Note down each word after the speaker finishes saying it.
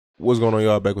What's going on,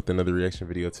 y'all? Back with another reaction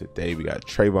video. Today we got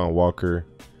Travon Walker,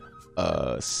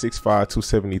 6'5",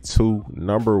 272,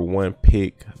 #1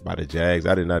 pick by the Jags.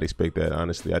 I did not expect that,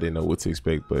 honestly. I didn't know what to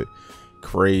expect, but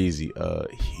crazy.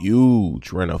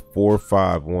 Huge, ran a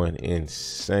 4.51.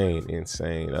 Insane. This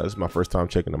is my first time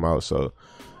checking him out, so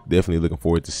definitely looking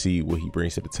forward to see what he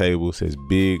brings to the table. Says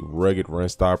big, rugged run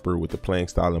stopper with the playing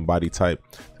style and body type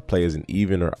to play as an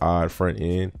even or odd front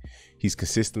end. He's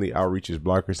consistently outreaches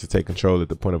blockers to take control at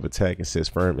the point of attack and sets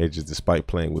firm edges despite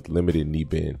playing with limited knee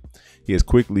bend. He has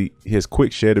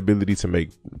quick shed ability to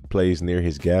make plays near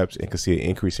his gaps and can see an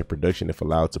increase in production if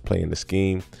allowed to play in the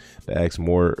scheme that asks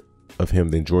more of him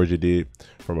than Georgia did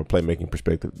from a playmaking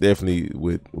perspective. Definitely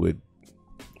what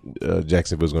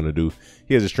Jacksonville's going to do.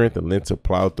 He has the strength and length to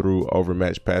plow through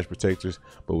overmatched pass protectors,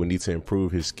 but will need to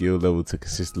improve his skill level to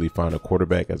consistently find a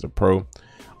quarterback as a pro.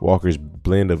 Walker's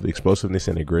blend of explosiveness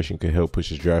and aggression could help push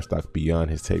his draft stock beyond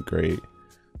his tape grade.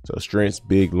 So strengths: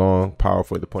 big, long,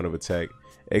 powerful at the point of attack,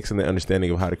 excellent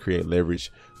understanding of how to create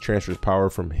leverage, transfers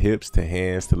power from hips to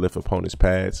hands to lift opponents'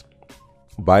 pads,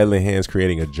 violent hands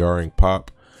creating a jarring pop,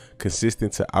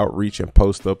 consistent to outreach and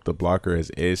post up the blocker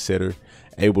as edge setter,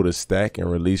 able to stack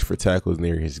and release for tackles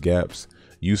near his gaps,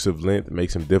 use of length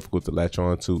makes him difficult to latch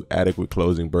on to, adequate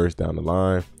closing burst down the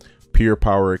line, pure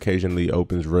power occasionally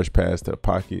opens rush pass to the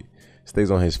pocket, stays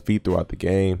on his feet throughout the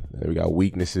game. Then we got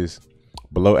weaknesses: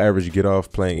 below average get off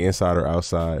playing inside or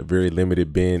outside, very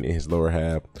limited bend in his lower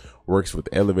half, works with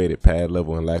elevated pad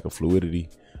level and lack of fluidity,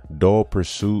 dull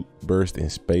pursuit burst in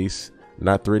space,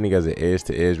 not threatening as an edge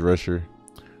to edge rusher,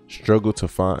 struggle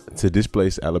to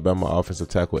displace Alabama offensive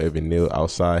tackle Evan Neal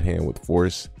outside hand with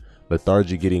force,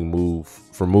 lethargy getting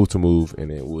from move to move,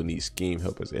 and then we'll need scheme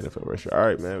help as an NFL rusher. All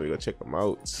right, man, we gonna check them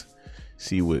out.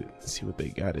 See what they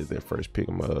got as their first pick.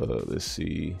 Let's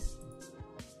see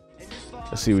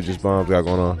what just bombs got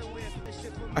going on.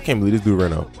 I can't believe this dude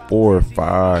ran a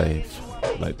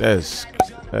 4.5. Like that's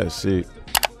sick.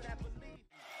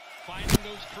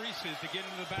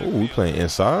 Oh, we playing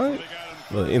inside.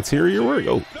 Interior work.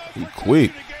 Oh, he's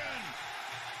quick.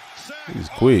 He's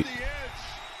quick.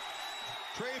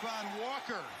 Travon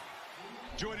Walker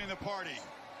joining the party.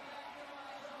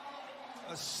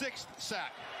 A 6th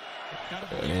sack.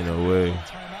 Ain't no way.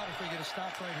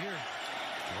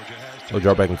 Oh,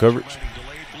 drop back in coverage.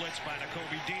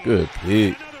 Good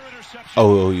pick.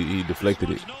 Oh, he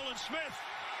deflected it. And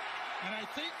I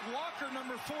think Walker,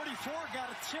 number 44,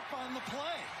 got a tip on the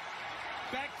play.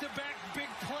 Back-to-back big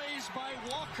plays by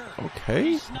Walker.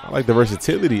 Okay, I like the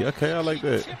versatility. Okay, I like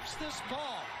that.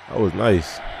 That was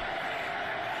nice.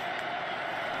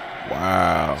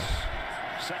 Wow.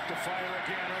 Set to fire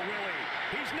again, Willie.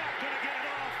 He's not going to get it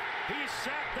off. He's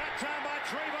sacked that time by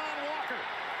Travon Walker.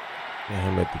 Yeah,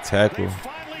 him at the tackle.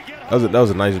 That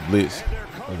was a nice blitz.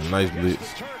 That was a nice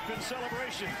blitz. On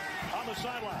the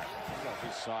sideline.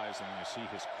 His size, and you see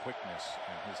his quickness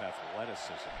and his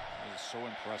athleticism. He is so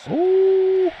impressive.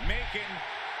 Ooh. Making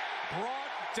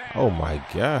brought down. Oh my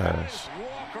gosh.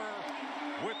 Walker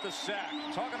with the sack.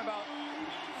 Talking about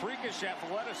freakish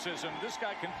athleticism. This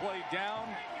guy can play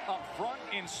down, up front,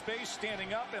 in space,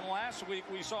 standing up. And last week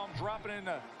we saw him dropping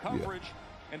into coverage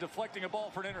and deflecting a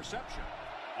ball for an interception.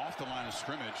 Off the line of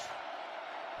scrimmage.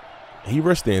 He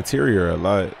rushed the interior a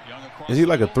lot. Is he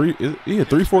like a 3? Is he a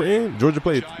 3-4 end? Georgia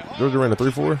ran a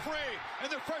 3-4.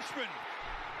 And the freshman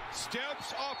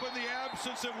steps up in the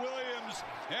absence of Williams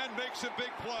and makes a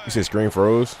big play. He said screen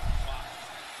froze.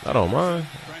 I don't mind.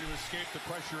 Trying to escape the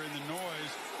pressure in the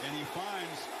noise, and he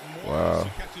finds Wow.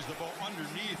 He catches the ball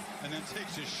underneath and then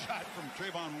takes a shot from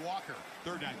Travon Walker.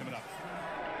 3rd down coming up.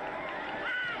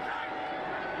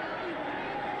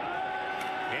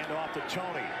 Hand off to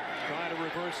Tony. Trying to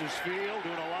reverse his field,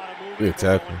 doing a lot of moving. Good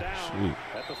tackle. Down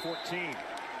at the 14.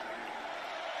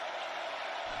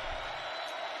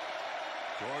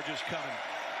 George is coming.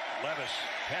 Levis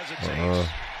hesitates. And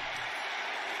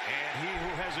he who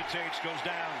hesitates goes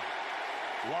down.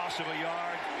 Loss of a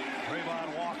yard.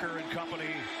 Travon Walker and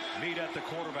company meet at the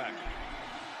quarterback.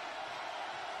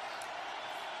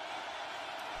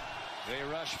 They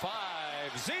rush 5.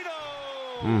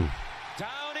 Zeno!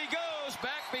 Down he goes,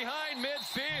 back behind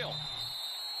midfield.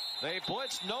 They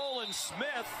blitz Nolan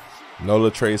Smith. Nola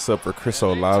trades up for Chris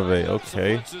Olave.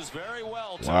 Okay.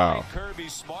 Wow. Kirby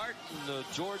Smart and the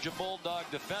Georgia Bulldog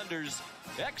defenders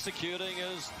executing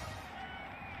his.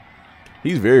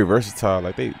 He's very versatile.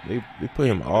 Like they put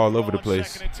him all over the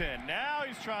place. 2nd and 10. Now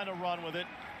he's trying to run with it,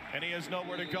 and he has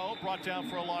nowhere to go. Brought down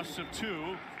for a loss of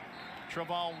 2.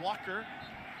 Travon Walker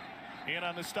in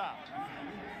on the stop.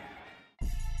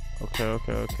 Okay.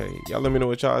 Y'all let me know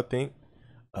what y'all think.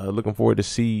 Looking forward to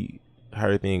see how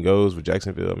everything goes with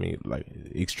Jacksonville. I mean, like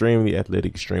extremely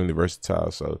athletic, extremely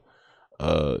versatile. So,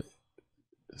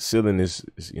 ceiling is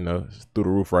you know through the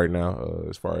roof right now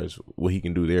as far as what he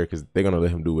can do there, because they're gonna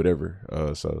let him do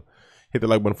whatever. So, hit the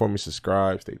like button for me,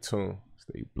 subscribe, stay tuned,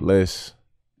 stay blessed.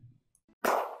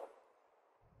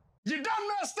 You done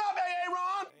messed up,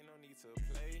 Aaron. Ain't no need to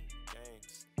play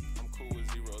games. I'm cool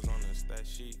with zeros on the stat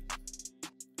sheet.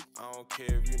 I don't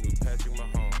care if you knew Patrick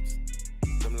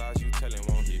Mahomes. Them lies you telling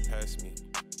won't get past me.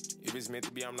 If it's meant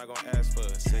to be, I'm not gonna ask for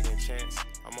a second chance.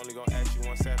 I'm only gonna ask you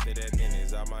once after that, then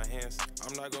it's out my hands.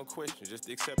 I'm not gonna question, just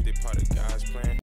accept it, part of God's plan.